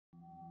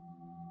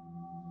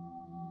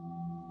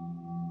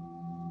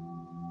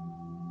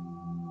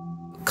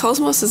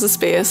Cosmos is a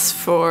space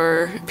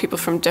for people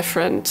from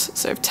different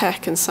sort of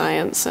tech and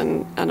science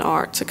and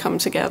art to come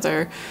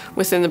together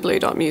within the Blue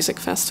Dot Music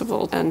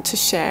Festival and to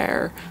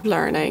share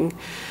learning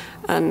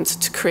and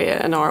to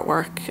create an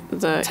artwork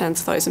that tens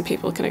of thousands of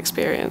people can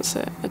experience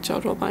at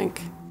Jodrell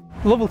Bank.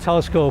 The Lovell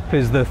Telescope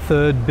is the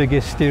third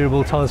biggest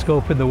steerable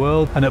telescope in the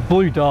world, and at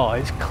Blue Dot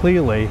it's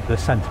clearly the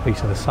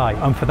centrepiece of the site,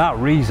 and for that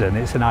reason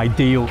it's an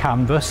ideal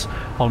canvas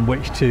on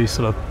which to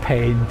sort of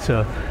paint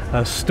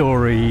a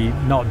story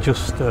not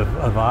just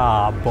of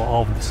art but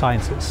of the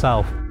science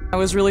itself. I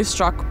was really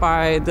struck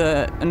by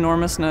the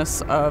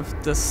enormousness of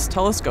this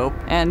telescope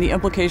and the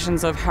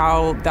implications of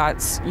how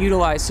that's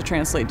utilized to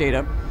translate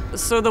data.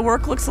 So the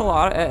work looks a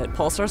lot at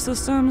pulsar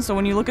systems. So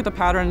when you look at the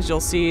patterns, you'll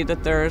see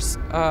that there's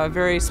a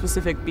very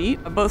specific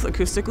beat, both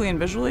acoustically and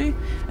visually,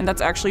 and that's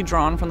actually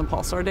drawn from the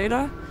pulsar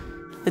data.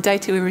 The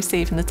data we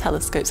receive in the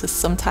telescopes has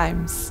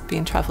sometimes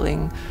been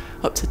travelling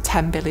up to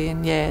 10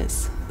 billion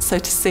years. So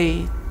to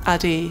see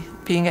Addie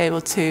being able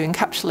to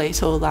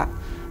encapsulate all that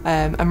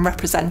and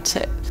represent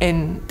it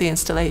in the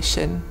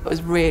installation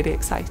was really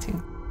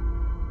exciting.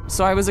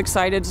 So I was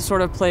excited to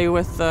sort of play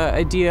with the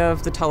idea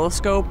of the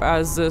telescope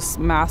as this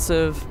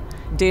massive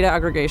data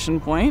aggregation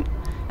point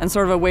and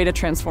sort of a way to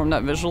transform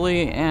that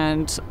visually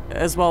and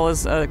as well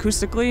as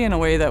acoustically in a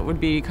way that would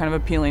be kind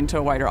of appealing to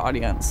a wider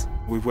audience.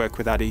 We've worked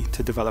with Addie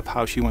to develop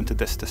how she wanted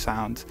this to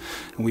sound,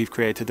 and we've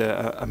created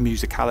a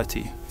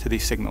musicality to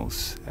these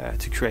signals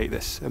to create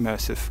this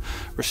immersive,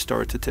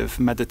 restorative,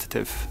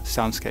 meditative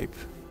soundscape.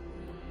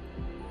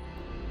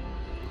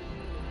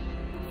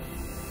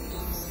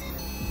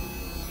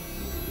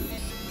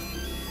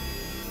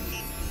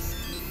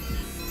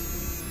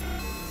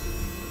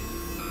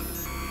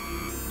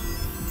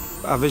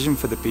 Our vision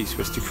for the piece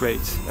was to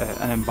create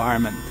an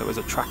environment that was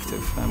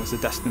attractive and was a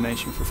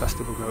destination for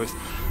festival goers.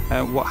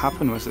 What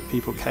happened was that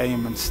people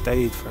came and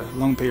stayed for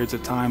long periods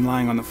of time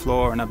lying on the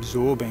floor and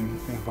absorbing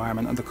the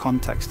environment and the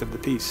context of the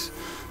piece.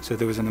 So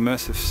there was an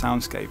immersive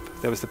soundscape,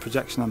 there was the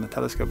projection on the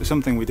telescope. But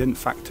something we didn't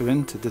factor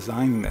into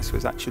designing this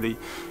was actually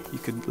you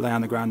could lay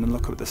on the ground and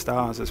look up at the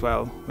stars as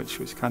well, which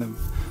was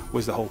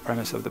was the whole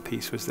premise of the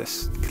piece, was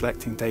this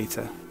collecting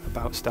data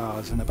about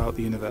stars and about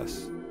the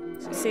universe.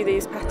 You see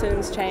these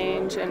patterns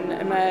change and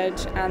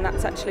emerge, and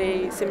that's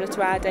actually similar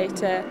to our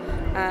data,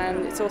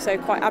 and it's also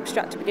quite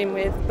abstract to begin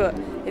with, but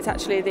it's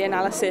actually the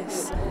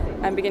analysis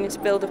and beginning to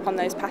build upon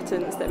those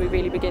patterns that we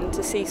really begin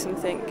to see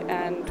something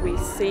and we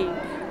see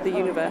the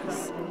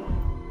universe.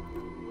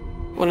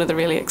 One of the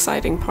really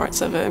exciting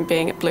parts of it and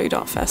being at Blue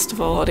Dot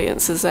Festival,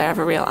 audiences there have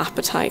a real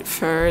appetite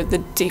for the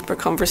deeper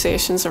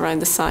conversations around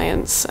the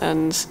science,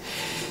 and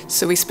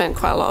so we spent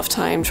quite a lot of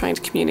time trying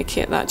to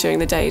communicate that during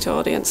the day to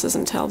audiences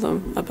and tell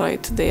them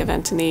about the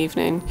event in the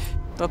evening.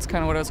 That's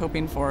kind of what I was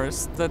hoping for,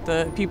 is that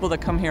the people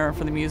that come here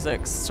for the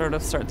music sort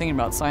of start thinking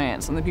about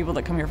science, and the people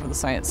that come here for the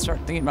science start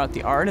thinking about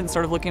the art and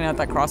sort of looking at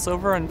that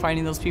crossover and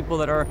finding those people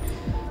that are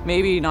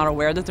maybe not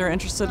aware that they're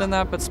interested in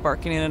that, but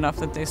sparking it enough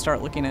that they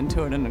start looking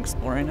into it and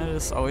exploring it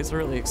is always a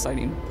really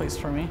exciting place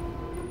for me.